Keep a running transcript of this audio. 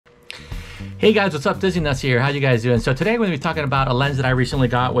Hey guys, what's up? Dizzy here. How you guys doing? So today we're going to be talking about a lens that I recently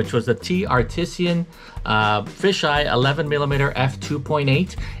got, which was the TTARTISAN Fisheye 11mm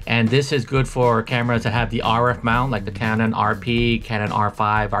F2.8, and this is good for cameras that have the RF mount, like the Canon RP, Canon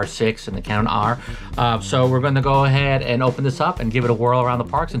R5, R6, and the Canon R. So we're going to go ahead and open this up and give it a whirl around the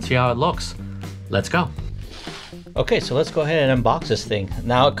parks and see how it looks. Let's go. Okay, so let's go ahead and unbox this thing.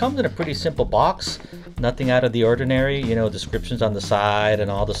 Now it comes in a pretty simple box, nothing out of the ordinary, you know, descriptions on the side and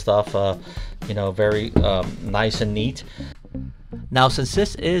all the stuff, you know, very nice and neat. Now, since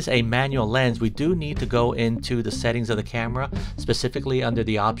this is a manual lens, we do need to go into the settings of the camera, specifically under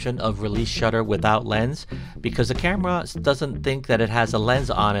the option of release shutter without lens, because the camera doesn't think that it has a lens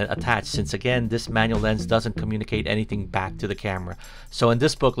on it attached, since again, this manual lens doesn't communicate anything back to the camera. So in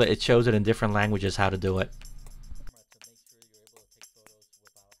this booklet, it shows it in different languages how to do it.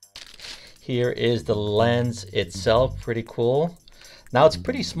 Here is the lens itself, pretty cool. Now it's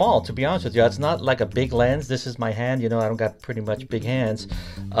pretty small, to be honest with you. It's not like a big lens. This is my hand, you know, I don't got pretty much big hands.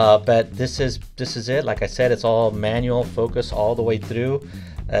 But this is it. Like I said, it's all manual focus all the way through,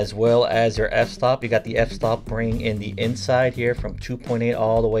 as well as your f-stop. You got the f-stop ring in the inside here from 2.8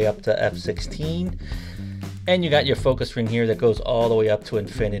 all the way up to f16. And you got your focus ring here that goes all the way up to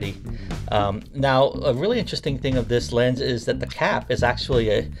infinity. Now, a really interesting thing of this lens is that the cap is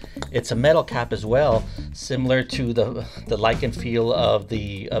actually it's a metal cap as well, similar to the like and feel of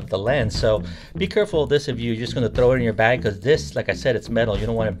the lens. So be careful of this if you're just going to throw it in your bag, because this, like I said, it's metal. You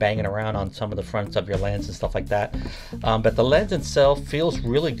don't want it banging around on some of the fronts of your lens and stuff like that. But the lens itself feels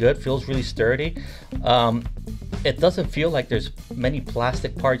really good, feels really sturdy. It doesn't feel like there's many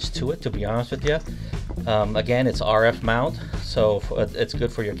plastic parts to it, to be honest with you. Again, it's RF mount, so it's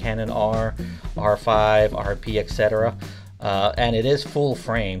good for your Canon R, R5, RP, etc. And it is full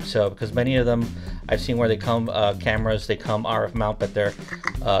frame, so because many of them I've seen where they come cameras, they come RF mount, but they're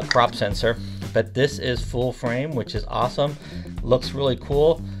crop sensor. But this is full frame, which is awesome. Looks really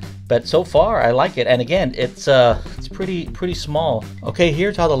cool. But so far, I like it. And again, it's pretty small. Okay,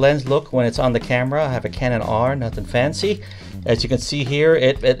 here's how the lens look when it's on the camera. I have a Canon R, nothing fancy. As you can see here,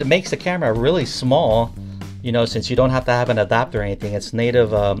 it makes the camera really small, you know, since you don't have to have an adapter or anything. It's native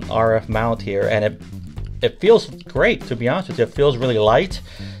RF mount here, and it feels great, to be honest with you. It feels really light.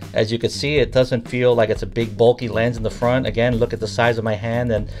 As you can see, it doesn't feel like it's a big bulky lens in the front. Again, look at the size of my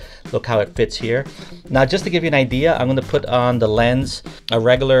hand and look how it fits here. Now, just to give you an idea, I'm going to put on the lens, a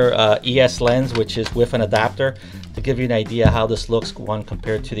regular ES lens, which is with an adapter, to give you an idea how this looks one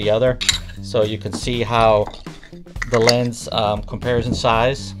compared to the other. So you can see how the lens compares in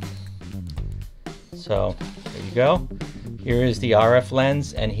size. So there you go. Here is the RF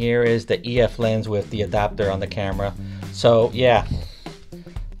lens, and here is the EF lens with the adapter on the camera. So yeah,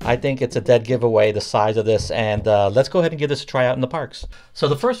 I think it's a dead giveaway, the size of this, and let's go ahead and give this a try out in the parks. So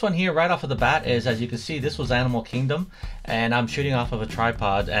the first one here right off of the bat is, as you can see, this was Animal Kingdom, and I'm shooting off of a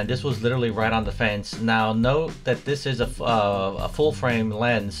tripod, and this was literally right on the fence. Now note that this is a full frame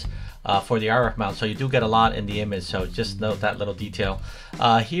lens for the RF mount, so you do get a lot in the image, so just note that little detail.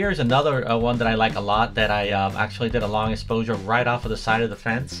 Here's another one that I like a lot, that I actually did a long exposure right off of the side of the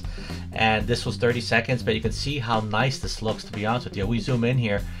fence, and this was 30 seconds, but you can see how nice this looks, to be honest with you. We zoom in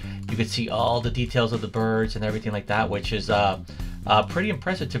here, you can see all the details of the birds and everything like that, which is pretty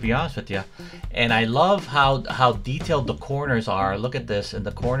impressive, to be honest with you. And I love how detailed the corners are. Look at this, and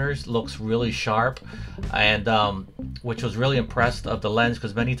the corners looks really sharp, and which was really impressed of the lens,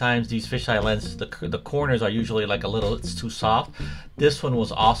 because many times these fisheye lenses, the corners are usually like a little, it's too soft. This one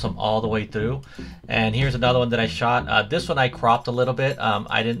was awesome all the way through. And here's another one that I shot. This one I cropped a little bit.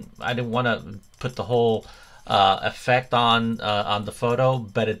 I didn't want to put the whole effect on the photo,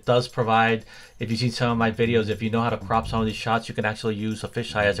 but it does provide, if you've seen some of my videos, if you know how to crop some of these shots, you can actually use a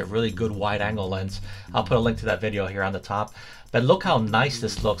fisheye as a really good wide angle lens. I'll put a link to that video here on the top. But look how nice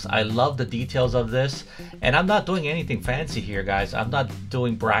this looks. I love the details of this, and I'm not doing anything fancy here, guys. I'm not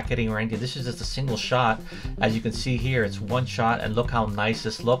doing bracketing or anything. This is just a single shot. As you can see here, it's one shot, and look how nice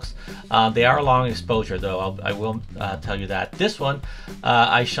this looks. They are long exposure, though. I will tell you that. This one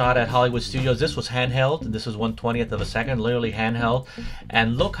I shot at Hollywood Studios. This was handheld, and this was 1/20th of a second, literally handheld.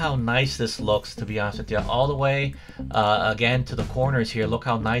 And look how nice this looks, to be honest with you. All the way again to the corners here. Look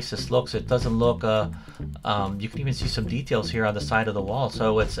how nice this looks. It doesn't look you can even see some details here on the side of the wall.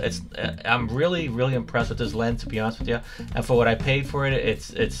 So I'm really impressed with this lens, to be honest with you, and for what I paid for it,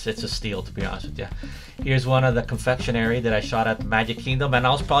 it's a steal, to be honest with you. Here's one of the confectionery that I shot at the Magic Kingdom, and I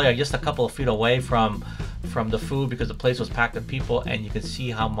was probably just a couple of feet away from the food because the place was packed with people, and you can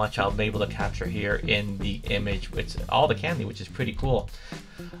see how much I'll be able to capture here in the image. It's all the candy, which is pretty cool.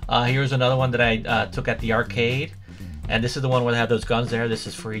 Here's another one that I took at the arcade. And this is the one where they have those guns there. This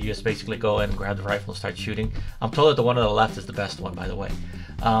is free. You just basically go in and grab the rifle and start shooting. I'm told that the one on the left is the best one, by the way.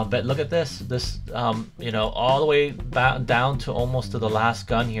 But look at this, you know, all the way down to almost to the last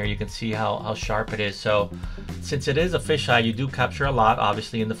gun here. You can see how sharp it is. So since it is a fisheye, you do capture a lot,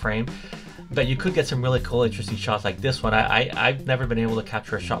 obviously, in the frame. But you could get some really cool, interesting shots like this one. I've never been able to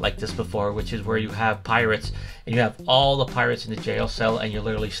capture a shot like this before, which is where you have pirates and you have all the pirates in the jail cell and you're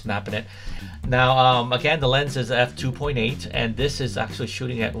literally snapping it. Now, again, the lens is f2.8 and this is actually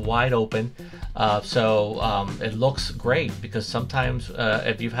shooting at wide open. It looks great because sometimes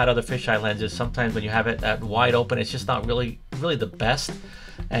if you've had other fisheye lenses, sometimes when you have it at wide open, it's just not really the best.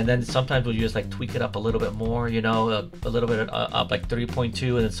 And then sometimes we'll just like tweak it up a little bit more, you know, a little bit up like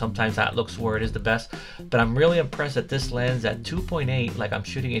 3.2, and then sometimes that looks where it is the best. But I'm really impressed that this lens at 2.8, like I'm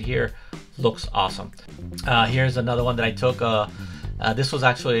shooting it here, looks awesome. Here's another one that I took. This was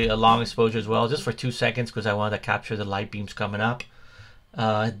actually a long exposure as well, just for 2 seconds because I wanted to capture the light beams coming up.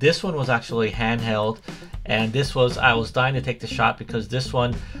 This one was actually handheld, and this was, I was dying to take the shot because this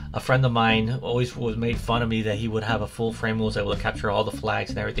one, a friend of mine always was made fun of me that he would have a full frame and was able to capture all the flags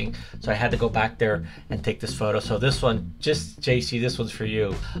and everything, so I had to go back there and take this photo. So this one, just JC, this one's for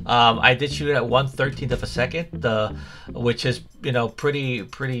you. I did shoot at 1/13 of a second, which is, you know, pretty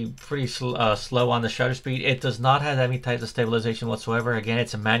slow on the shutter speed. It does not have any type of stabilization whatsoever. Again,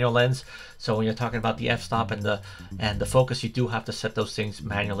 it's a manual lens, so when you're talking about the f-stop and the focus, you do have to set those things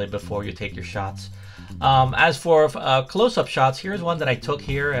manually before you take your shots. As for close-up shots, here's one that I took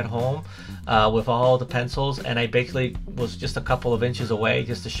here at home with all the pencils, and I basically was just a couple of inches away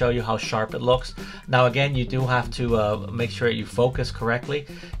just to show you how sharp it looks. Now again, you do have to make sure you focus correctly,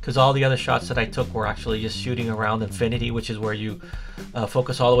 because all the other shots that I took were actually just shooting around infinity, which is where you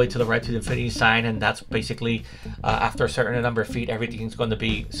focus all the way to the right to the infinity sign, and that's basically after a certain number of feet everything's going to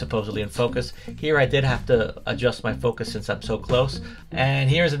be supposedly in focus. Here I did have to adjust my focus since I'm so close. And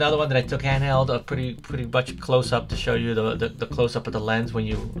here's another one that I took handheld, a pretty much close up to show you the close up of the lens when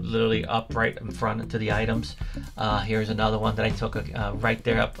you literally up right in front to the items. Here's another one that I took right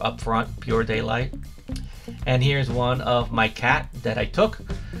there up front, pure daylight. And here's one of my cat that I took,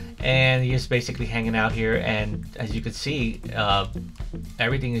 and he's basically hanging out here, and as you can see,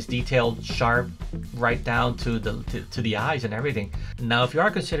 everything is detailed, sharp, right down to the eyes and everything. Now, if you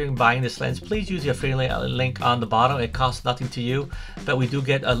are considering buying this lens, please use the affiliate link on the bottom. It costs nothing to you, but we do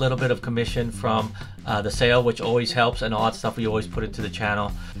get a little bit of commission from the sale, which always helps, and all that stuff we always put into the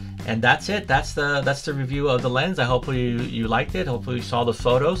channel. And that's it. That's the review of the lens. I hope you liked it. Hopefully you saw the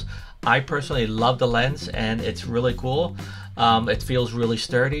photos. I personally love the lens, and it's really cool. It feels really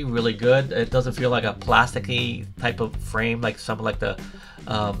sturdy, really good. It doesn't feel like a plasticky type of frame like something like the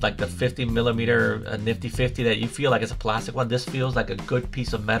 50mm Nifty 50 that you feel like it's a plastic one. This feels like a good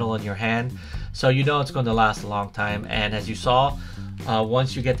piece of metal in your hand, so you know it's going to last a long time. And as you saw,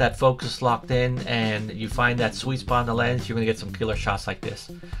 once you get that focus locked in and you find that sweet spot on the lens, you're going to get some killer shots like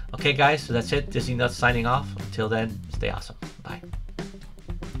this. Okay guys, so that's it. Disney Nuts signing off. Until then, stay awesome. Bye.